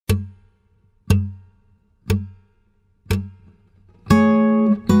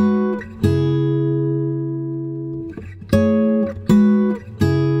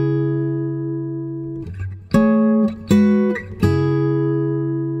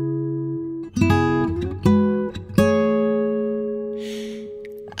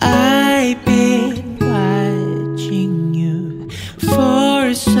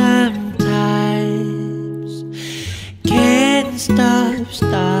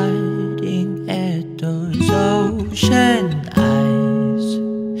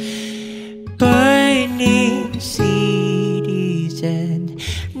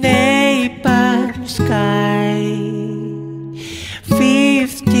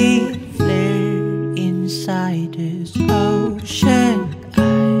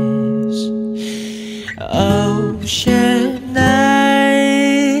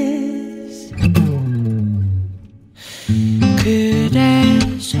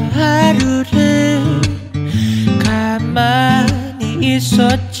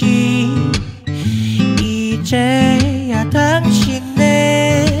있었지. 이제야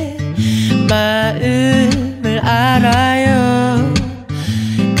당신의 마음을 알아요.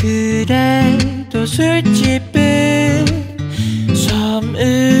 그래도 술집은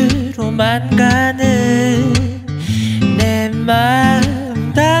섬으로만 가는 내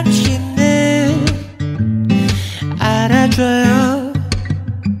마음 당신은 알아줘요.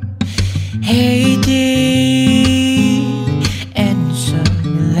 Hey dear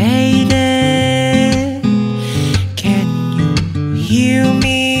handsome lady, can you hear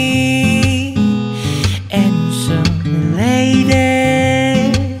me? Handsome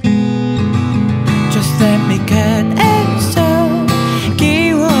lady, just let me cut and sew.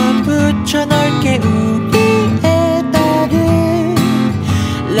 끼워 붙여 넓게 우리의 딸을.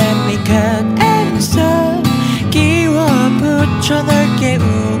 Let me cut and sew. 끼워 붙여 넓게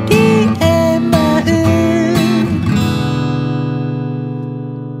우리의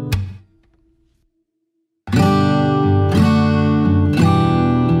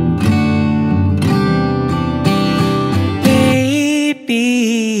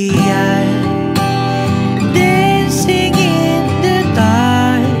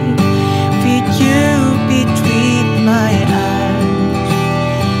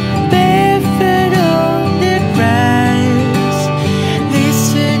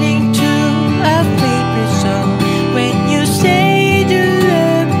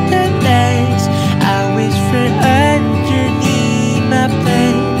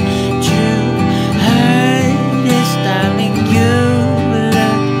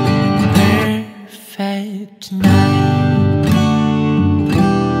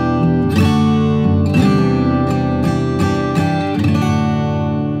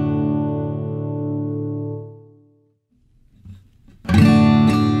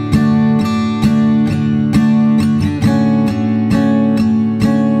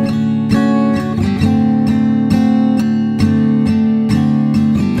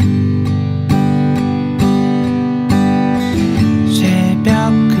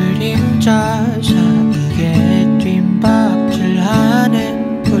사이에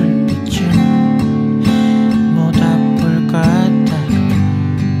뒷박질하는 불빛은 모닥불 같아.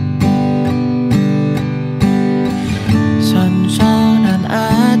 선선한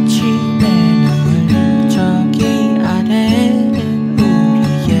아침의 눈물 저기 아래는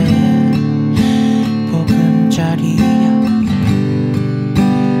우리의 보금자리야.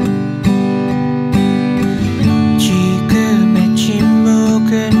 지금의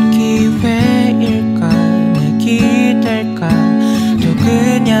침묵은 기회일까 내 기댈까 또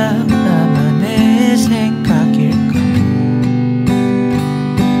그냥 나만의 생각일까.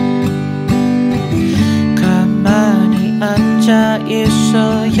 가만히 앉아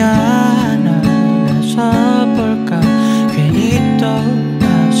있어야 하나 나서 볼까. 괜히 또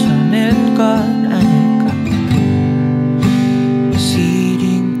나서는 건 아닐까.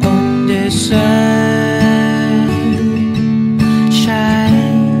 Sitting on the sun,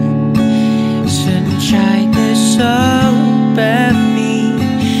 sunshine is so bad me,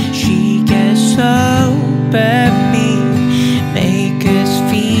 she gets so bad me, make us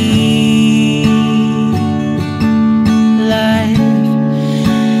feel like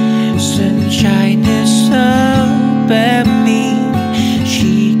sunshine is so bad me,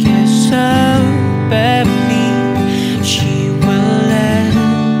 she gets so bad me, she will laugh.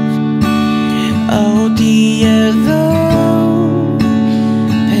 Oh dear Lord,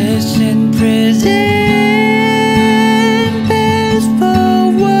 peasant prison.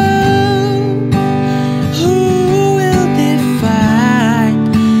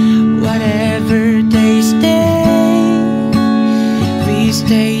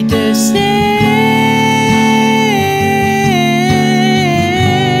 Stay the same.